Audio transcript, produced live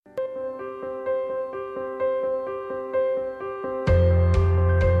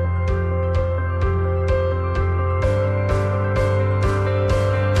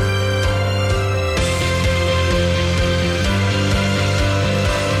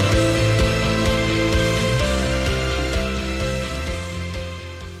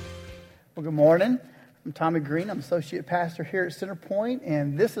morning. I'm Tommy Green. I'm associate pastor here at Center Point,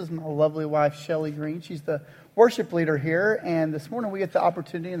 and this is my lovely wife, Shelly Green. She's the worship leader here, and this morning we get the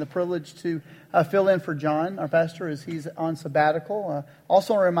opportunity and the privilege to fill in for John, our pastor, as he's on sabbatical.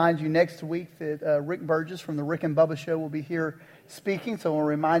 Also want to remind you next week that Rick Burgess from the Rick and Bubba Show will be here speaking, so I want to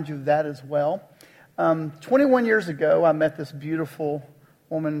remind you of that as well. 21 years ago, I met this beautiful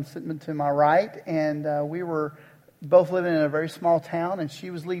woman sitting to my right, and we were both living in a very small town, and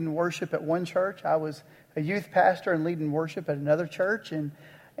she was leading worship at one church. I was a youth pastor and leading worship at another church,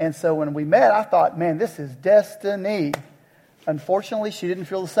 and so when we met, I thought, man, this is destiny. Unfortunately, she didn't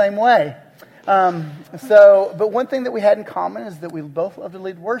feel the same way. But one thing that we had in common is that we both love to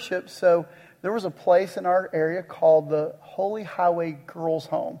lead worship, so there was a place in our area called the Holy Highway Girls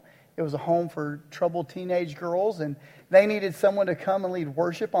Home. It was a home for troubled teenage girls, and they needed someone to come and lead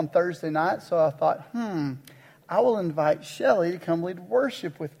worship on Thursday night, so I thought, I will invite Shelly to come lead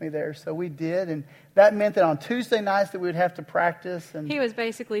worship with me there. So we did, and that meant that on Tuesday nights that we would have to practice. And he was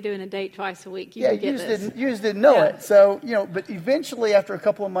basically doing a date twice a week. You just didn't know it. So, but eventually after a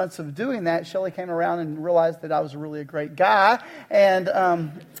couple of months of doing that, Shelly came around and realized that I was really a great guy.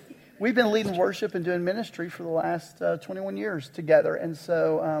 And we've been leading worship and doing ministry for the last 21 years together. And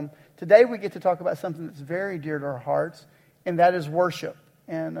so today we get to talk about something that's very dear to our hearts, and that is worship.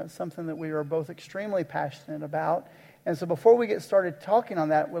 And something that we are both extremely passionate about. And so before we get started talking on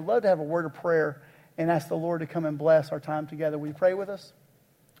that, we'd love to have a word of prayer and ask the Lord to come and bless our time together. Will you pray with us?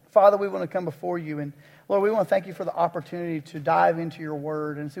 Father, we want to come before you. And Lord, we want to thank you for the opportunity to dive into your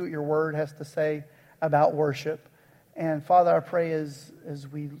word and see what your word has to say about worship. And Father, I pray as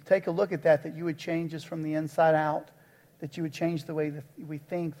we take a look at that you would change us from the inside out, that you would change the way that we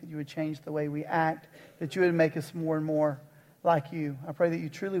think, that you would change the way we act, that you would make us more and more like you. I pray that you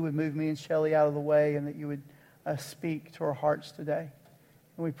truly would move me and Shelly out of the way, and that you would speak to our hearts today.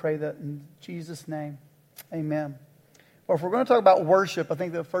 And we pray that in Jesus' name. Amen. Well, if we're going to talk about worship, I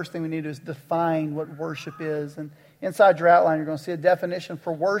think the first thing we need to do is define what worship is. And inside your outline, you're going to see a definition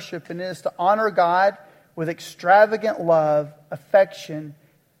for worship, and it is to honor God with extravagant love, affection,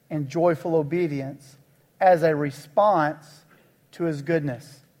 and joyful obedience as a response to His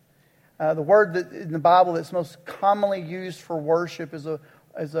goodness. The word that in the Bible that's most commonly used for worship is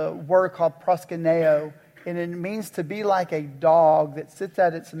a word called proskuneo, and it means to be like a dog that sits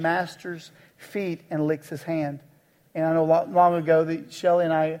at its master's feet and licks his hand. And I know long ago that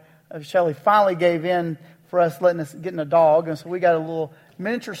Shelly finally gave in for us letting us getting a dog, and so we got a little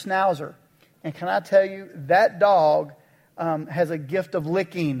miniature schnauzer. And can I tell you, that dog has a gift of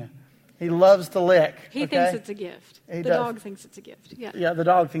licking. He loves to lick. He thinks it's a gift. The dog thinks it's a gift. Yeah, the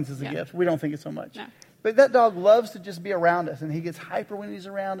dog thinks it's a gift. We don't think it so much. No. But that dog loves to just be around us, and he gets hyper when he's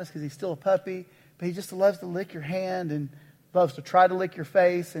around us because he's still a puppy. But he just loves to lick your hand and loves to try to lick your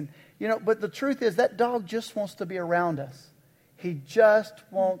face. And but the truth is that dog just wants to be around us. He just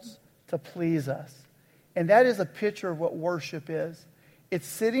wants to please us. And that is a picture of what worship is. It's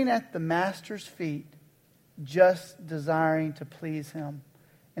sitting at the Master's feet, just desiring to please Him.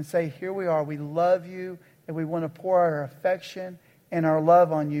 And say, here we are, we love you, and we want to pour our affection and our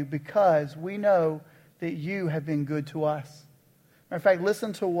love on you because we know that you have been good to us. Matter of fact,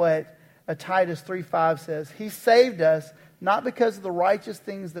 listen to what Titus 3:5 says. He saved us not because of the righteous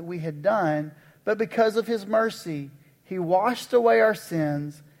things that we had done, but because of His mercy. He washed away our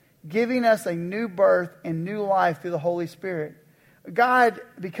sins, giving us a new birth and new life through the Holy Spirit. God,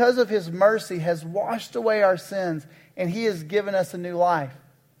 because of His mercy, has washed away our sins, and He has given us a new life.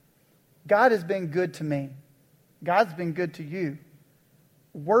 God has been good to me. God's been good to you.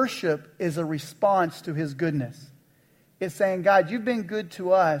 Worship is a response to His goodness. It's saying, God, you've been good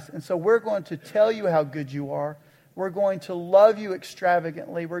to us, and so we're going to tell you how good you are. We're going to love you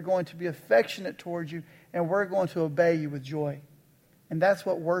extravagantly. We're going to be affectionate towards you, and we're going to obey you with joy. And that's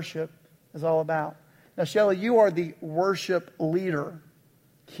what worship is all about. Now, Shelly, you are the worship leader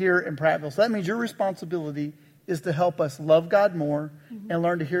here in Prattville. So that means your responsibility is to help us love God more and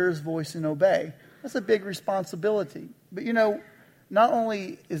learn to hear His voice and obey. That's a big responsibility. But not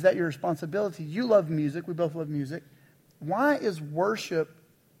only is that your responsibility, you love music. We both love music. Why is worship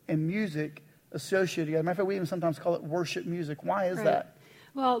and music associated together? Matter of fact, we even sometimes call it worship music. Why is that?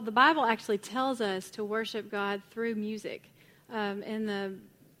 Well, the Bible actually tells us to worship God through music.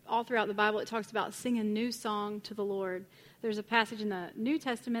 All throughout the Bible, it talks about sing a new song to the Lord. There's a passage in the New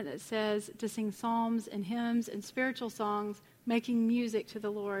Testament that says to sing psalms and hymns and spiritual songs, making music to the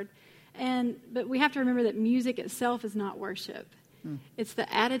Lord. But we have to remember that music itself is not worship. It's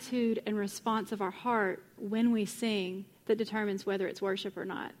the attitude and response of our heart when we sing that determines whether it's worship or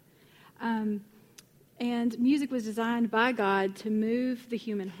not. And music was designed by God to move the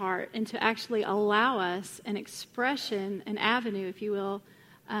human heart and to actually allow us an expression, an avenue, if you will,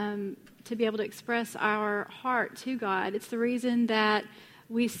 to be able to express our heart to God. It's the reason that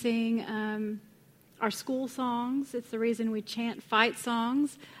we sing our school songs. It's the reason we chant fight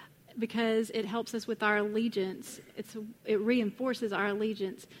songs, because it helps us with our allegiance. It reinforces our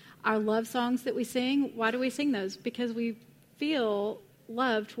allegiance. Our love songs that we sing, why do we sing those? Because we feel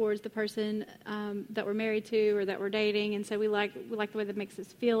love towards the person that we're married to or that we're dating, and so we like the way that makes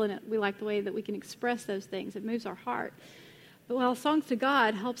us feel, and we like the way that we can express those things. It moves our heart. But while songs to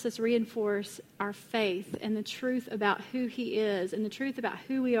God helps us reinforce our faith and the truth about who He is and the truth about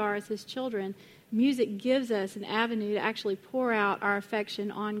who we are as His children, music gives us an avenue to actually pour out our affection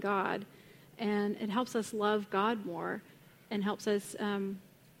on God, and it helps us love God more and helps us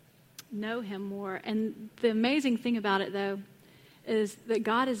know Him more. And the amazing thing about it, though, is that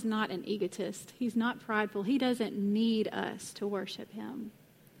God is not an egotist. He's not prideful. He doesn't need us to worship Him.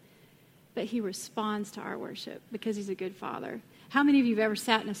 But He responds to our worship because He's a good Father. How many of you have ever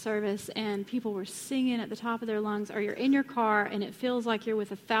sat in a service and people were singing at the top of their lungs, or you're in your car and it feels like you're with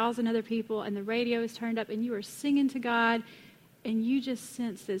 1,000 other people and the radio is turned up and you are singing to God and you just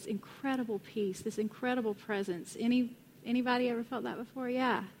sense this incredible peace, this incredible presence? Anybody ever felt that before?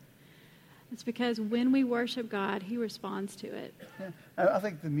 Yeah. It's because when we worship God, He responds to it. Yeah. I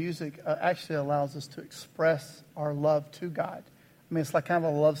think the music actually allows us to express our love to God. I mean, it's like kind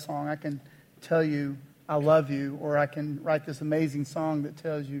of a love song. I can tell you, I love you, or I can write this amazing song that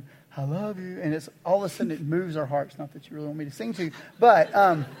tells you, I love you, and it's all of a sudden it moves our hearts. Not that you really want me to sing to you, but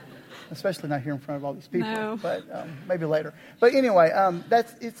especially not here in front of all these people, no. But maybe later. But anyway,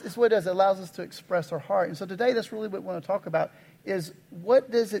 it's what it does. It allows us to express our heart. And so today, that's really what we want to talk about is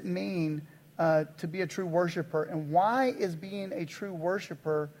what does it mean to be a true worshiper, and why is being a true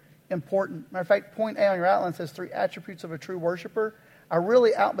worshiper important? Matter of fact, point A on your outline says 3 attributes of a true worshiper.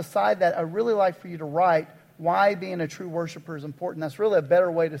 Out beside that, I really like for you to write why being a true worshiper is important. That's really a better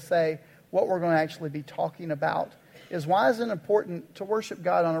way to say what we're going to actually be talking about, is why is it important to worship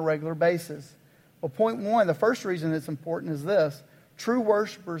God on a regular basis? Well, point 1, the first reason it's important is this: true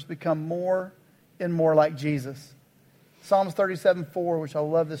worshipers become more and more like Jesus. Psalms 37:4, which I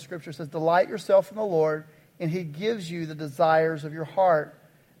love this scripture, says, delight yourself in the Lord, and He gives you the desires of your heart.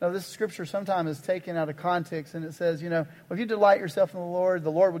 Now, this scripture sometimes is taken out of context, and it says, well, if you delight yourself in the Lord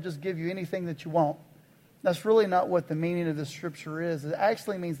will just give you anything that you want. That's really not what the meaning of this scripture is. It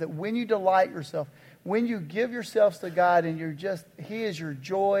actually means that when you delight yourself, when you give yourselves to God and He is your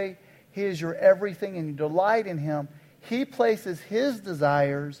joy, He is your everything, and you delight in Him, He places His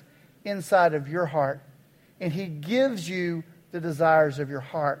desires inside of your heart. And He gives you the desires of your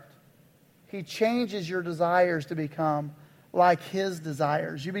heart. He changes your desires to become like His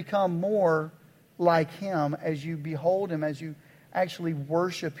desires. You become more like Him as you behold Him, as you actually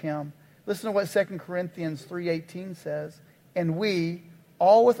worship Him. Listen to what 2 Corinthians 3:18 says. And we,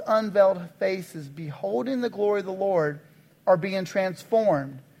 all with unveiled faces, beholding the glory of the Lord, are being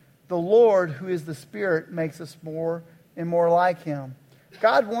transformed. The Lord, who is the Spirit, makes us more and more like Him.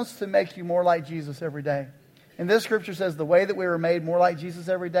 God wants to make you more like Jesus every day. And this scripture says the way that we were made more like Jesus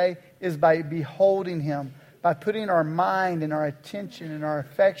every day is by beholding Him, by putting our mind and our attention and our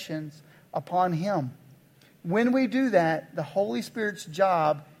affections upon Him. When we do that, the Holy Spirit's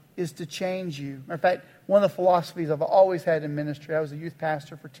job is to change you. Matter of fact, one of the philosophies I've always had in ministry, I was a youth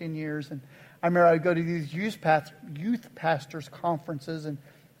pastor for 10 years, and I remember I would go to these youth pastors conferences, and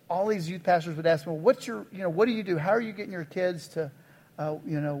all these youth pastors would ask me, well, what do you do? How are you getting your kids to,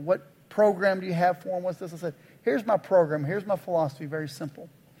 what program do you have for them? What's this? I said, here's my program. Here's my philosophy. Very simple.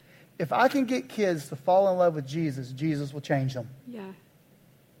 If I can get kids to fall in love with Jesus, Jesus will change them. Yeah.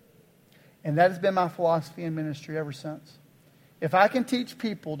 And that has been my philosophy in ministry ever since. If I can teach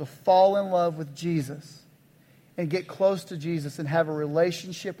people to fall in love with Jesus and get close to Jesus and have a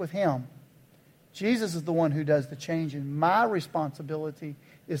relationship with Him, Jesus is the one who does the changing. My responsibility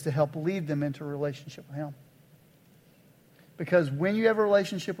is to help lead them into a relationship with Him. Because when you have a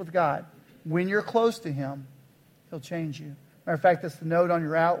relationship with God, when you're close to Him, He'll change you. Matter of fact, that's the note on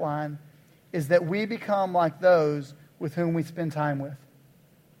your outline, is that we become like those with whom we spend time with.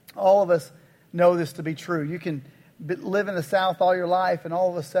 All of us know this to be true. You can live in the South all your life, and all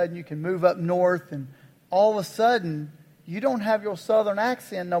of a sudden you can move up north, and all of a sudden you don't have your Southern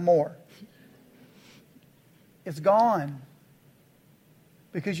accent no more. It's gone.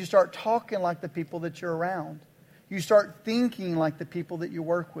 Because you start talking like the people that you're around. You start thinking like the people that you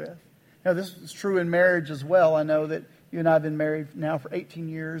work with. Now, this is true in marriage as well. I know that you and I have been married now for 18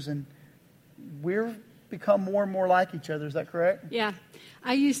 years, and we're become more and more like each other. Is that correct? Yeah.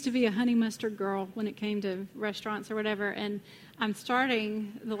 I used to be a honey mustard girl when it came to restaurants or whatever, and I'm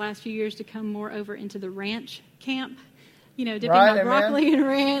starting the last few years to come more over into the ranch camp. Dipping my broccoli in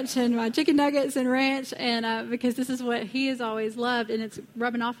ranch and my chicken nuggets in ranch, and because this is what he has always loved, and it's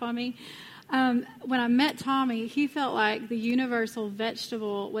rubbing off on me. When I met Tommy, he felt like the universal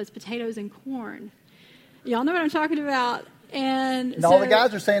vegetable was potatoes and corn. Y'all know what I'm talking about. And all the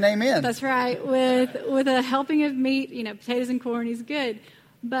guys are saying amen. That's right. With a helping of meat, potatoes and corn, he's good.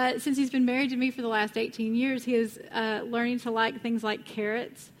 But since he's been married to me for the last 18 years, he is learning to like things like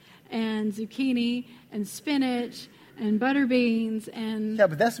carrots and zucchini and spinach and butter beans. And yeah,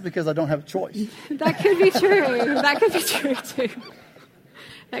 but that's because I don't have a choice. That could be true. That could be true, too.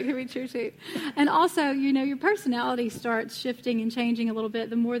 That could be true, too. And also, your personality starts shifting and changing a little bit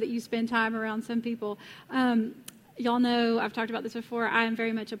the more that you spend time around some people. Y'all know, I've talked about this before, I am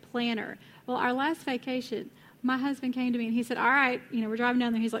very much a planner. Well, our last vacation, my husband came to me and he said, all right, we're driving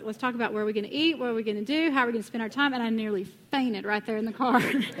down there. He's like, let's talk about where we're going to eat, what are we going to do, how are we going to spend our time? And I nearly fainted right there in the car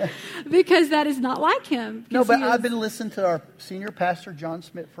because that is not like him. No, but I've been listening to our senior pastor, John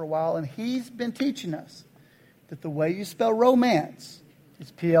Smith, for a while, and he's been teaching us that the way you spell romance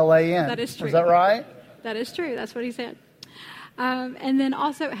is P-L-A-N. That is true. Is that right? That is true. That's what he said. And then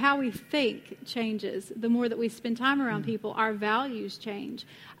also how we think changes. The more that we spend time around people, our values change.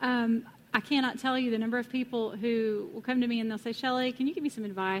 I cannot tell you the number of people who will come to me and they'll say, Shelley, can you give me some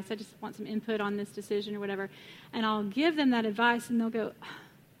advice? I just want some input on this decision or whatever. And I'll give them that advice and they'll go,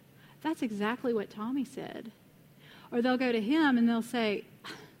 that's exactly what Tommy said. Or they'll go to him and they'll say,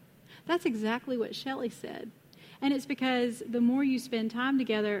 that's exactly what Shelley said. And it's because the more you spend time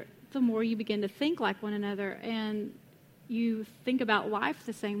together, the more you begin to think like one another and you think about life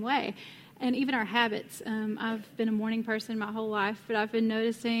the same way. And even our habits. I've been a morning person my whole life, but I've been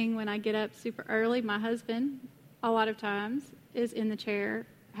noticing when I get up super early, my husband, a lot of times, is in the chair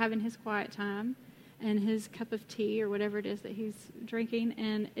having his quiet time and his cup of tea or whatever it is that he's drinking,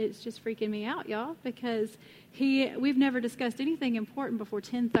 and it's just freaking me out, y'all, because we've never discussed anything important before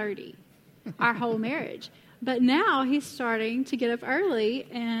 10:30, our whole marriage. But now he's starting to get up early,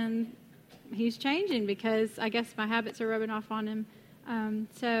 and he's changing because I guess my habits are rubbing off on him.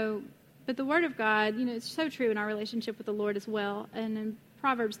 But the Word of God, it's so true in our relationship with the Lord as well. And in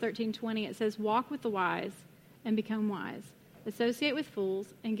Proverbs 13:20, it says, walk with the wise and become wise. Associate with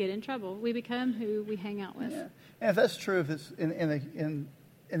fools and get in trouble. We become who we hang out with. Yeah. And if that's true, if it's in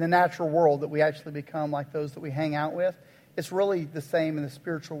the natural world that we actually become like those that we hang out with, it's really the same in the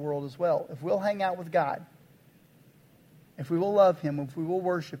spiritual world as well. If we'll hang out with God, if we will love Him, if we will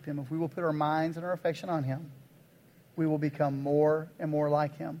worship Him, if we will put our minds and our affection on Him, we will become more and more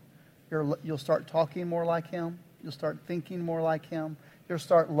like Him. You'll start talking more like Him. You'll start thinking more like Him. You'll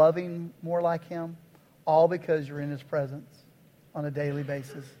start loving more like Him, all because you're in His presence on a daily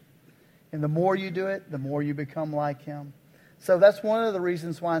basis. And the more you do it, the more you become like Him. So that's one of the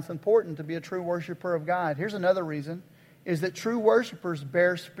reasons why it's important to be a true worshiper of God. Here's another reason, is that true worshipers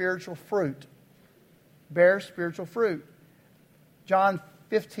bear spiritual fruit. Bear spiritual fruit. John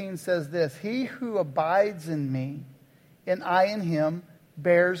 15 says this, he who abides in me and I in him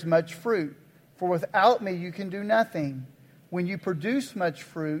bears much fruit. For without me you can do nothing. When you produce much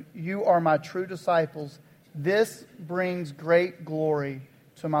fruit, you are my true disciples. This brings great glory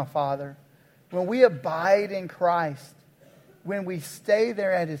to my Father. When we abide in Christ, when we stay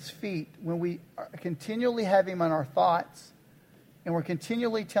there at His feet, when we continually have Him on our thoughts, and we're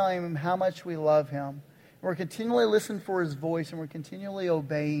continually telling Him how much we love Him, and we're continually listening for His voice, and we're continually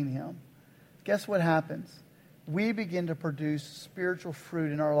obeying Him, guess what happens? We begin to produce spiritual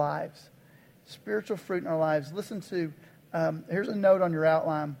fruit in our lives. Spiritual fruit in our lives. Listen to, here's a note on your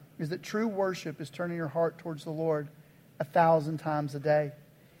outline, is that true worship is turning your heart towards the Lord 1,000 times a day.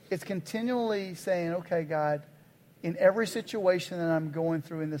 It's continually saying, okay, God, in every situation that I'm going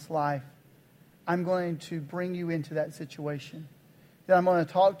through in this life, I'm going to bring you into that situation. Then I'm going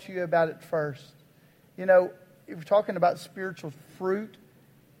to talk to you about it first. If we're talking about spiritual fruit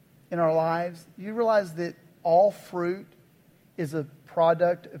in our lives, you realize that all fruit is a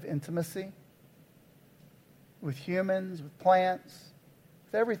product of intimacy with humans, with plants,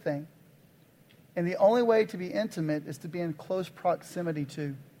 with everything. And the only way to be intimate is to be in close proximity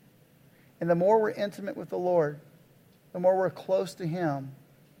to. And the more we're intimate with the Lord, the more we're close to Him,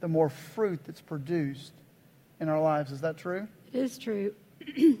 the more fruit that's produced in our lives. Is that true? It is true.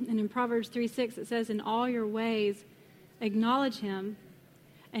 And in Proverbs 3:6 it says, in all your ways acknowledge Him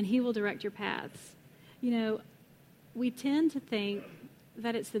and He will direct your paths. We tend to think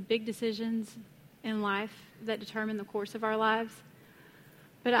that it's the big decisions in life that determine the course of our lives.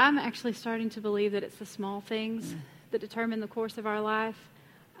 But I'm actually starting to believe that it's the small things that determine the course of our life.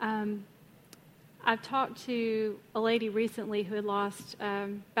 I've talked to a lady recently who had lost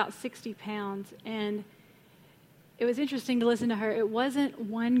about 60 pounds, and it was interesting to listen to her. It wasn't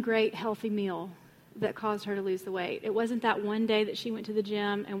one great healthy meal that caused her to lose the weight. It wasn't that one day that she went to the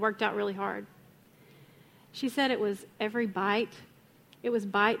gym and worked out really hard. She said it was every bite. It was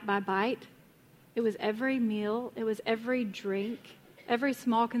bite by bite. It was every meal. It was every drink, every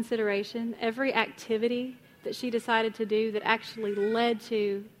small consideration, every activity that she decided to do that actually led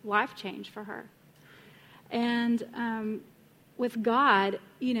to life change for her. And with God,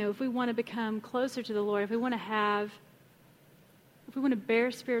 if we want to become closer to the Lord, if we want to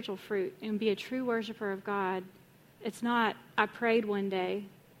bear spiritual fruit and be a true worshiper of God, it's not, I prayed one day,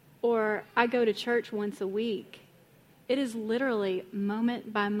 or I go to church once a week. It is literally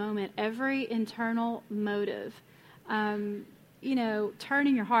moment by moment, every internal motive.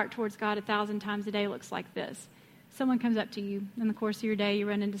 Turning your heart towards God 1,000 times a day looks like this. Someone comes up to you in the course of your day, you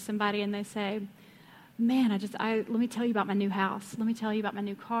run into somebody and they say, man, let me tell you about my new house. Let me tell you about my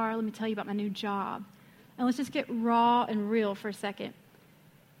new car. Let me tell you about my new job. And let's just get raw and real for a second.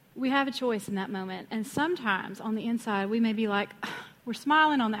 We have a choice in that moment. And sometimes on the inside, we may be like, we're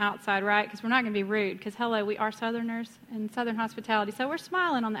smiling on the outside, right? Because we're not going to be rude. Because, hello, we are Southerners and Southern hospitality. So we're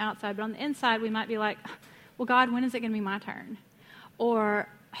smiling on the outside. But on the inside, we might be like, well, God, when is it going to be my turn? Or,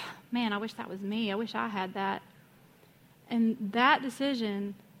 man, I wish that was me. I wish I had that. And that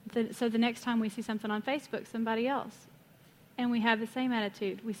decision, so the next time we see something on Facebook, somebody else, and we have the same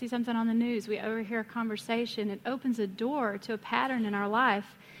attitude. We see something on the news. We overhear a conversation. It opens a door to a pattern in our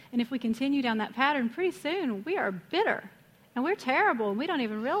life. And if we continue down that pattern, pretty soon we are bitter. And we're terrible, and we don't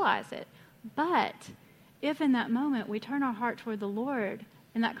even realize it. But if in that moment we turn our heart toward the Lord,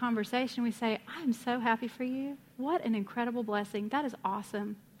 in that conversation we say, I'm so happy for you. What an incredible blessing. That is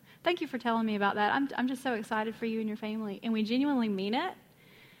awesome. Thank you for telling me about that. I'm just so excited for you and your family. And we genuinely mean it.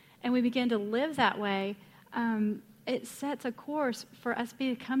 And we begin to live that way. It sets a course for us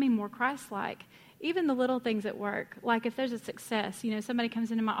becoming more Christ-like. Even the little things at work, like if there's a success, somebody comes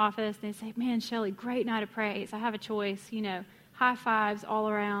into my office and they say, man, Shelley, great night of praise. I have a choice, high fives all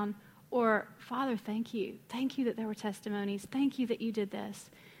around. Or, Father, thank you. Thank you that there were testimonies. Thank you that you did this.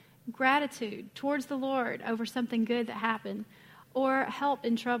 Gratitude towards the Lord over something good that happened. Or help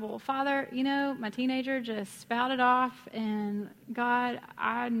in trouble. Father, my teenager just spouted off, and God,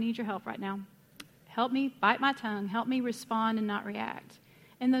 I need your help right now. Help me bite my tongue. Help me respond and not react.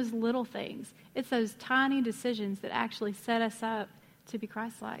 And those little things. It's those tiny decisions that actually set us up to be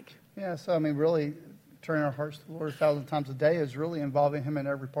Christ-like. Yeah, so really turning our hearts to the Lord 1,000 times a day is really involving Him in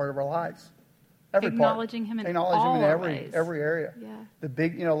every part of our lives. Acknowledging Him in every area. Yeah. The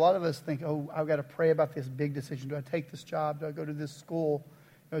big, a lot of us think, I've got to pray about this big decision. Do I take this job? Do I go to this school?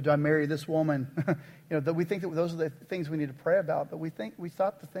 Do I marry this woman? That we think that those are the things we need to pray about. But we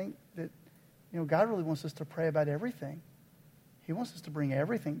stop to think that, God really wants us to pray about everything. He wants us to bring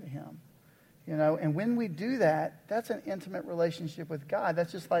everything to Him. And when we do that, that's an intimate relationship with God.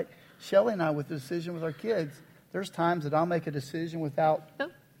 That's just like Shelley and I with the decision with our kids. There's times that I'll make a decision without...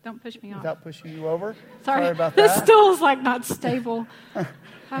 Oh, don't push me off. Without pushing you over. Sorry about this that. stool's not stable. Oh,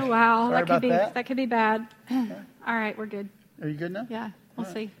 wow. Sorry That could be bad. Yeah. All right, we're good. Are you good now? Yeah, we'll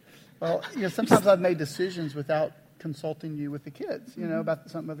see. Well, sometimes I've made decisions without consulting you with the kids, about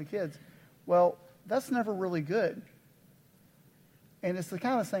something with the kids. Well, that's never really good. And it's the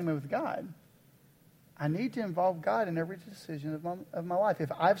kind of same way with God. I need to involve God in every decision of my life.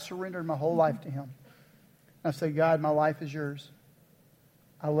 If I've surrendered my whole life to Him, I say, God, my life is yours.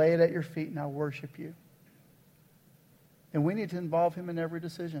 I lay it at your feet and I worship you. And we need to involve Him in every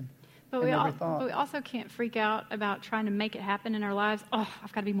decision. But we also can't freak out about trying to make it happen in our lives. Oh,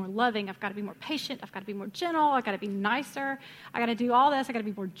 I've got to be more loving. I've got to be more patient. I've got to be more gentle. I've got to be nicer. I've got to do all this. I've got to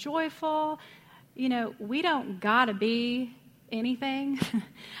be more joyful. We don't got to be anything.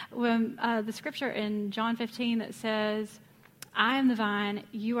 When the scripture in John 15 that says, I am the vine,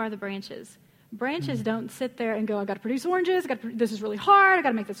 you are the branches. Branches don't sit there and go, I've got to produce oranges. This is really hard. I've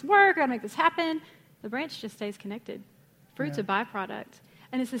got to make this work. I've got to make this happen. The branch just stays connected. Fruit's a byproduct.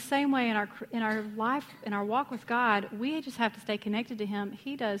 And it's the same way in our life, in our walk with God. We just have to stay connected to Him.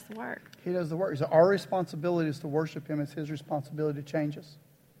 He does the work. He does the work. So our responsibility is to worship Him. It's His responsibility to change us.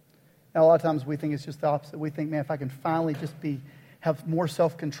 Now, a lot of times we think it's just the opposite. We think, man, if I can finally just have more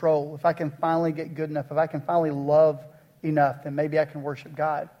self-control, if I can finally get good enough, if I can finally love enough, then maybe I can worship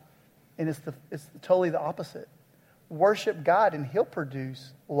God. And it's totally the opposite. Worship God and He'll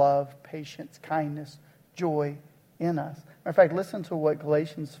produce love, patience, kindness, joy in us. Matter of fact, listen to what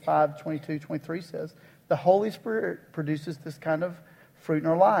Galatians 5:22-23 says. The Holy Spirit produces this kind of fruit in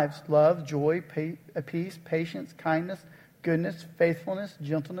our lives: love, joy, peace, patience, kindness, goodness, faithfulness,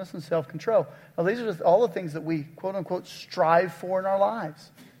 gentleness, and self-control. Now, these are just all the things that we, quote unquote, strive for in our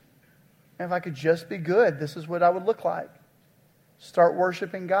lives. And if I could just be good, this is what I would look like. Start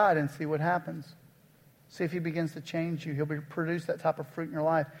worshiping God and see what happens. See if He begins to change you. He'll produce that type of fruit in your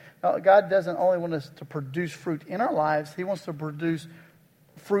life. Now, God doesn't only want us to produce fruit in our lives. He wants to produce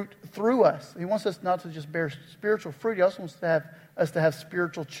fruit through us. He wants us not to just bear spiritual fruit. He also wants us to have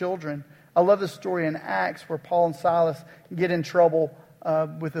spiritual children. I love this story in Acts where Paul and Silas get in trouble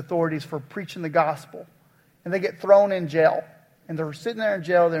with authorities for preaching the gospel. And they get thrown in jail. And they're sitting there in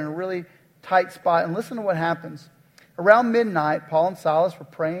jail. They're in a really tight spot. And listen to what happens. Around midnight, Paul and Silas were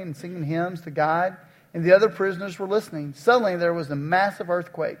praying and singing hymns to God, and the other prisoners were listening. Suddenly there was a massive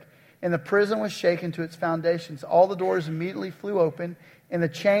earthquake, and the prison was shaken to its foundations. All the doors immediately flew open, and the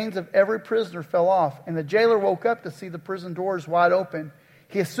chains of every prisoner fell off. And the jailer woke up to see the prison doors wide open.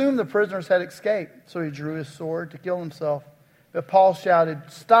 He assumed the prisoners had escaped, so he drew his sword to kill himself. But Paul shouted,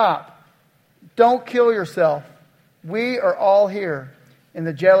 "Stop! Don't kill yourself. We are all here." And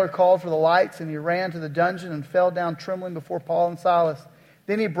the jailer called for the lights, and he ran to the dungeon and fell down trembling before Paul and Silas.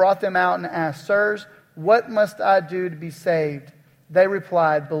 Then he brought them out and asked, "Sirs, what must I do to be saved?" They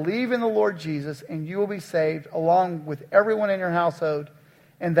replied, "Believe in the Lord Jesus, and you will be saved, along with everyone in your household."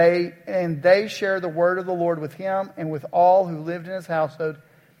 And they shared the word of the Lord with him and with all who lived in his household.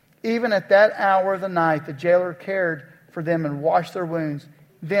 Even at that hour of the night, the jailer cared for them and washed their wounds.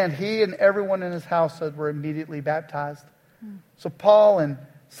 Then he and everyone in his household were immediately baptized. So Paul and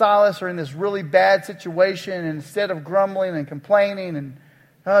Silas are in this really bad situation, and instead of grumbling and complaining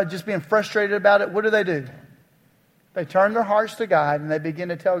and just being frustrated about it, what do? They turn their hearts to God, and they begin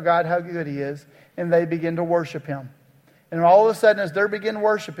to tell God how good He is, and they begin to worship Him. And all of a sudden, as they begin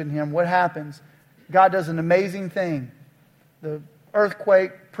worshiping Him, what happens? God does an amazing thing. The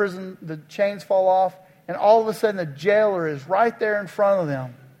earthquake, prison, the chains fall off, and all of a sudden the jailer is right there in front of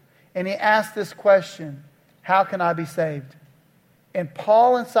them. And he asks this question, "How can I be saved?" And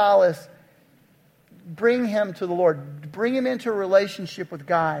Paul and Silas bring him to the Lord, bring him into a relationship with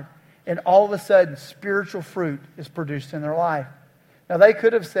God, and all of a sudden spiritual fruit is produced in their life. Now they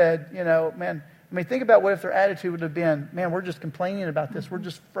could have said, think about what if their attitude would have been, "Man, we're just complaining about this. We're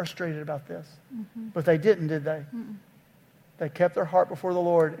just frustrated about this." Mm-hmm. But they didn't, did they? Mm-mm. They kept their heart before the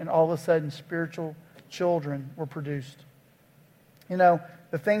Lord, and all of a sudden spiritual children were produced.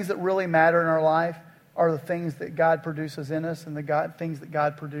 The things that really matter in our life are the things that God produces in us and things that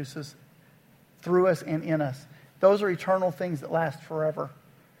God produces through us and in us. Those are eternal things that last forever.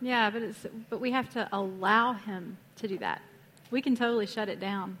 Yeah, but we have to allow Him to do that. We can totally shut it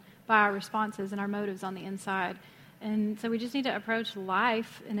down by our responses and our motives on the inside. And so we just need to approach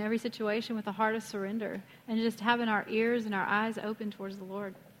life in every situation with a heart of surrender and just having our ears and our eyes open towards the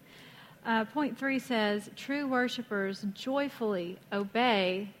Lord. Point 3 says, true worshipers joyfully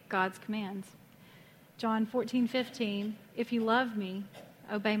obey God's commands. John 14:15, if you love me,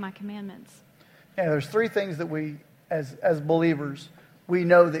 obey my commandments. Yeah, there's 3 things that we, as believers, we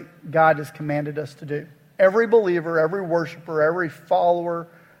know that God has commanded us to do. Every believer, every worshiper, every follower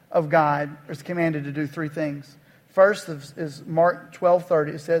of God is commanded to do 3 things. First is Mark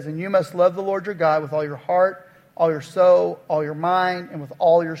 12:30. It says, "And you must love the Lord your God with all your heart, all your soul, all your mind, and with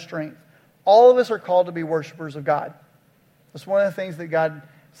all your strength." All of us are called to be worshipers of God. That's one of the things that God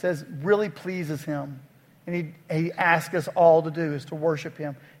says really pleases Him. And He asks us all to do is to worship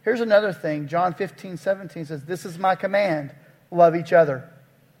Him. Here's another thing. John 15:17 says, "This is my command, love each other."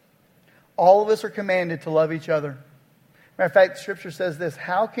 All of us are commanded to love each other. Matter of fact, Scripture says this,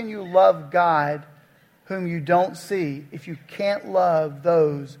 how can you love God whom you don't see if you can't love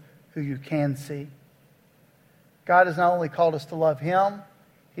those who you can see? God has not only called us to love Him,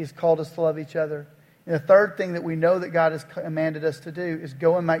 He's called us to love each other. And the third thing that we know that God has commanded us to do is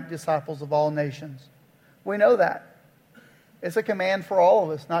go and make disciples of all nations. We know that. It's a command for all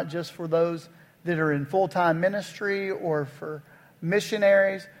of us, not just for those that are in full-time ministry or for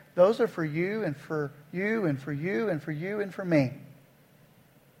missionaries. Those are for you and for you and for you and for you and for me.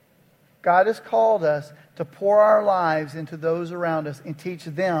 God has called us to pour our lives into those around us and teach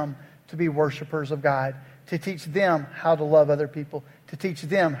them to be worshipers of God, to teach them how to love other people, to teach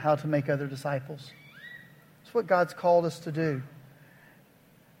them how to make other disciples. That's what God's called us to do.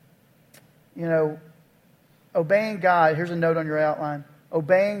 Obeying God, here's a note on your outline.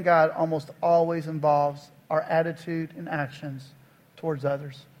 Obeying God almost always involves our attitude and actions towards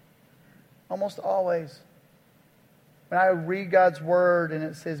others. Almost always. When I read God's Word and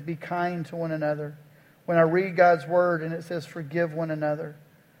it says, be kind to one another. When I read God's Word and it says, forgive one another.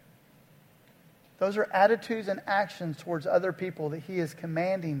 Those are attitudes and actions towards other people that He is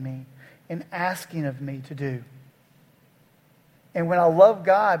commanding me and asking of me to do. And when I love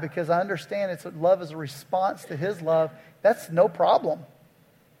God, because I understand love is a response to His love, that's no problem.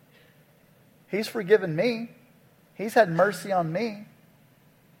 He's forgiven me. He's had mercy on me.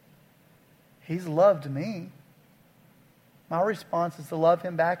 He's loved me. My response is to love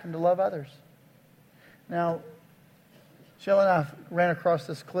Him back and to love others. Now, Shelley and I ran across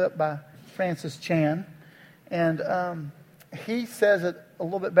this clip by Francis Chan, and he says it a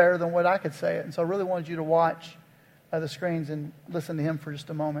little bit better than what I could say it. And so I really wanted you to watch the screens and listen to him for just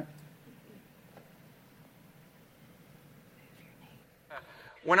a moment.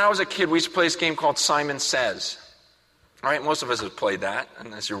 When I was a kid, we used to play this game called Simon Says. All right, most of us have played that,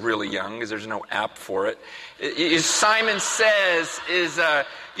 unless you're really young, because there's no app for it. Simon Says is,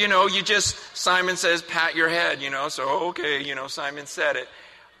 Simon says, pat your head, so okay, Simon said it.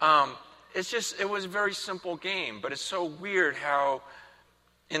 It was a very simple game, but it's so weird how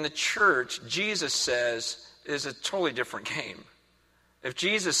in the church, Jesus says is a totally different game. If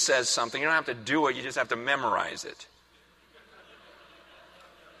Jesus says something, you don't have to do it, you just have to memorize it.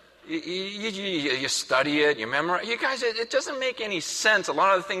 You study it, you memorize. You guys, it doesn't make any sense, a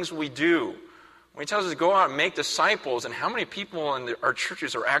lot of the things we do. When He tells us to go out and make disciples, and how many people in our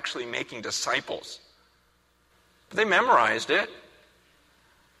churches are actually making disciples? But they memorized it.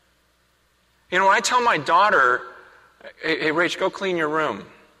 When I tell my daughter, hey, Rach, go clean your room.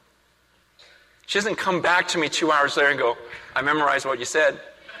 She doesn't come back to me 2 hours later and go, I memorized what you said.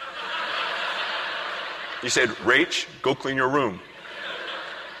 You said, Rach, go clean your room.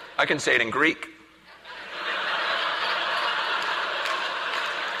 I can say it in Greek.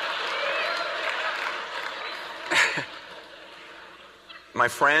 My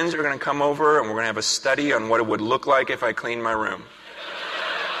friends are going to come over and we're going to have a study on what it would look like if I cleaned my room.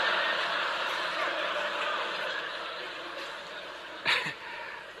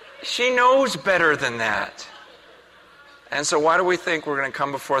 She knows better than that. And so why do we think we're going to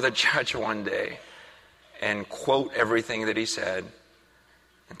come before the judge one day and quote everything that he said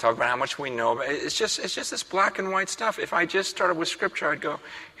and talk about how much we know? It's just this black and white stuff. If I just started with Scripture, I'd go,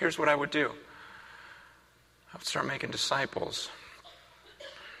 here's what I would do. I would start making disciples.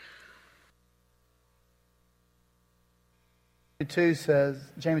 James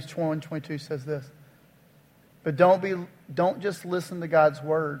 1:22 says this. But don't just listen to God's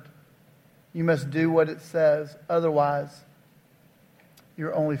word. You must do what it says. Otherwise,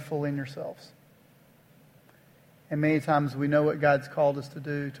 you're only fooling yourselves. And many times we know what God's called us to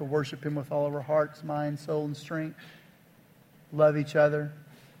do, to worship Him with all of our hearts, mind, soul, and strength. Love each other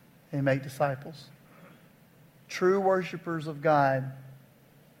and make disciples. True worshipers of God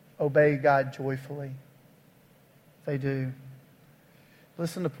obey God joyfully. They do.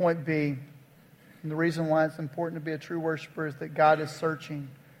 Listen to point B. And the reason why it's important to be a true worshiper is that God is searching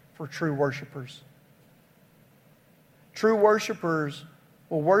for true worshipers. True worshipers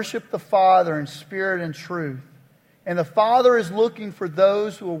will worship the Father in spirit and truth. And the Father is looking for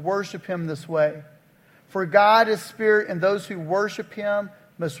those who will worship Him this way. For God is spirit, and those who worship Him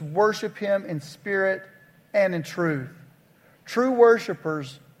must worship Him in spirit and in truth. True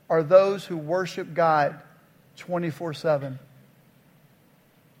worshipers are those who worship God 24/7.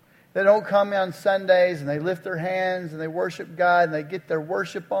 They don't come on Sundays and they lift their hands and they worship God and they get their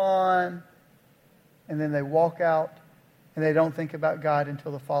worship on and then they walk out and they don't think about God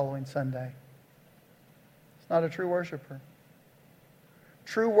until the following Sunday. It's not a true worshiper.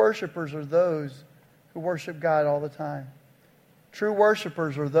 True worshipers are those who worship God all the time. True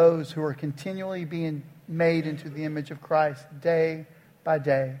worshipers are those who are continually being made into the image of Christ day by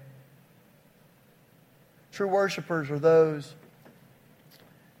day. True worshipers are those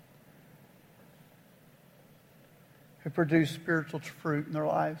who produce spiritual fruit in their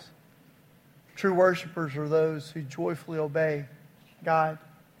lives. True worshipers are those who joyfully obey God.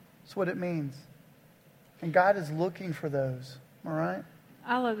 That's what it means. And God is looking for those. All right?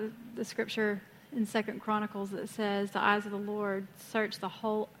 I love the scripture in 2 Chronicles that says, the eyes of the Lord search the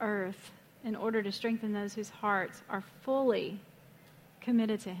whole earth in order to strengthen those whose hearts are fully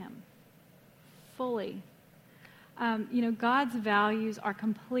committed to Him. Fully. God's values are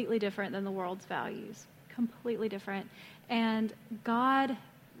completely different than the world's values. Completely different. And God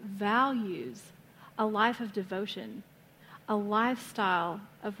values a life of devotion, a lifestyle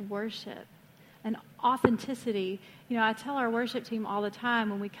of worship, and authenticity. I tell our worship team all the time,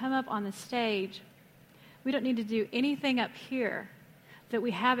 when we come up on the stage, we don't need to do anything up here that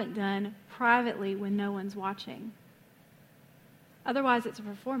we haven't done privately when no one's watching. Otherwise, it's a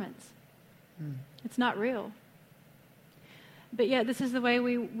performance. It's not real. But yet, this is the way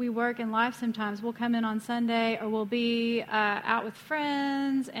we work in life sometimes. We'll come in on Sunday, or we'll be out with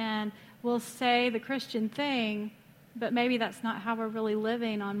friends, and we'll say the Christian thing, but maybe that's not how we're really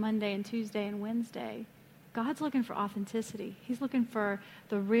living on Monday and Tuesday and Wednesday. God's looking for authenticity. He's looking for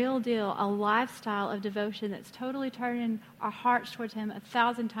the real deal, a lifestyle of devotion that's totally turning our hearts towards Him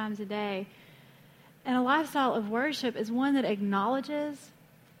 1,000 times a day. And a lifestyle of worship is one that acknowledges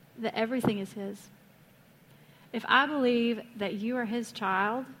that everything is His. If I believe that you are His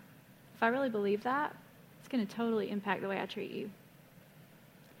child, if I really believe that, it's going to totally impact the way I treat you.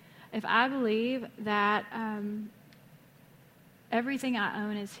 If I believe that everything I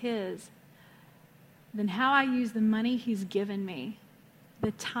own is His, then how I use the money He's given me,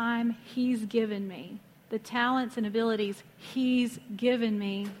 the time He's given me, the talents and abilities He's given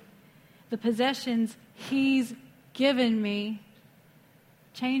me, the possessions He's given me,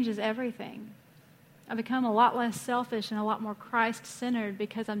 changes everything. I become a lot less selfish and a lot more Christ-centered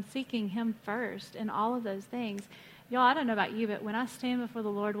because I'm seeking Him first in all of those things. Y'all, I don't know about you, but when I stand before the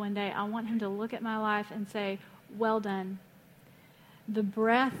Lord one day, I want Him to look at my life and say, well done. The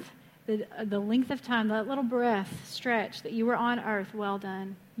breath, the length of time, that little breath stretch that you were on earth, well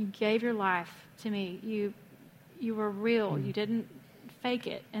done. You gave your life to me. You were real. You didn't fake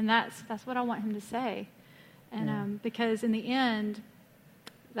it. And that's what I want Him to say. And because in the end,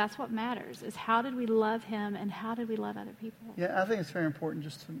 that's what matters, is how did we love Him and how did we love other people? Yeah, I think it's very important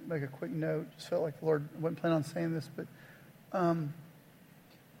just to make a quick note. Just felt like the Lord wasn't planning on saying this, but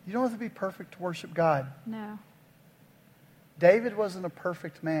you don't have to be perfect to worship God. No. David wasn't a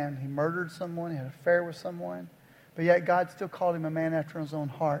perfect man. He murdered someone, he had an affair with someone, but yet God still called him a man after His own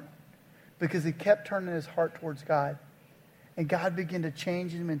heart because he kept turning his heart towards God. And God began to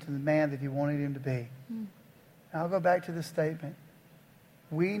change him into the man that He wanted him to be. Now I'll go back to this statement.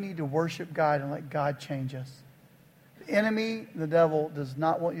 We need to worship God and let God change us. The enemy, the devil, does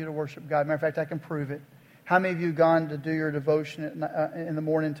not want you to worship God. Matter of fact, I can prove it. How many of you have gone to do your devotion in the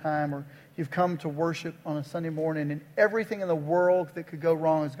morning time, or you've come to worship on a Sunday morning, and everything in the world that could go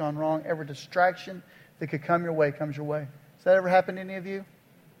wrong has gone wrong. Every distraction that could come your way comes your way. Has that ever happened to any of you?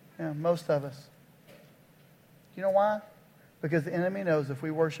 Yeah, most of us. You know why? Because the enemy knows if we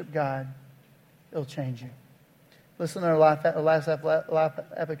worship God, He'll change you. Listen to our last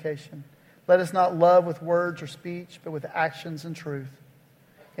application. Let us not love with words or speech, but with actions and truth.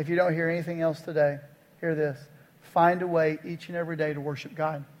 If you don't hear anything else today, hear this. Find a way each and every day to worship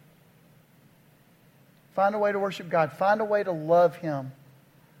God. Find a way to worship God. Find a way to love Him.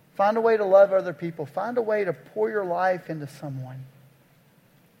 Find a way to love other people. Find a way to pour your life into someone.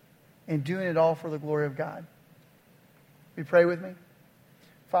 And doing it all for the glory of God. Will you pray with me?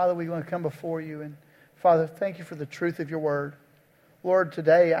 Father, we want to come before You, and Father, thank You for the truth of Your word. Lord,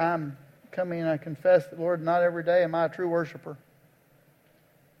 today I'm coming and I confess that, Lord, not every day am I a true worshiper.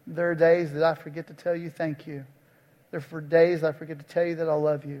 There are days that I forget to tell You thank you. There are days I forget to tell You that I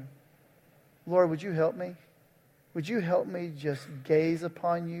love You. Lord, would You help me? Would You help me just gaze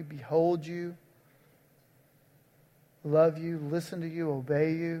upon You, behold You, love You, listen to You,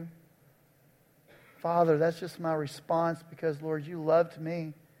 obey You? Father, that's just my response because, Lord, You loved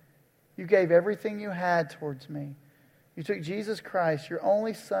me. You gave everything You had towards me. You took Jesus Christ, Your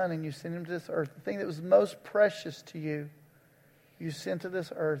only Son, and You sent Him to this earth. The thing that was most precious to You, You sent to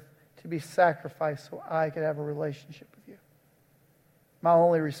this earth to be sacrificed so I could have a relationship with You. My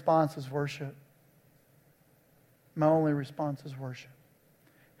only response is worship. My only response is worship.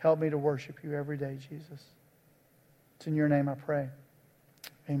 Help me to worship You every day, Jesus. It's in Your name I pray.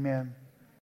 Amen.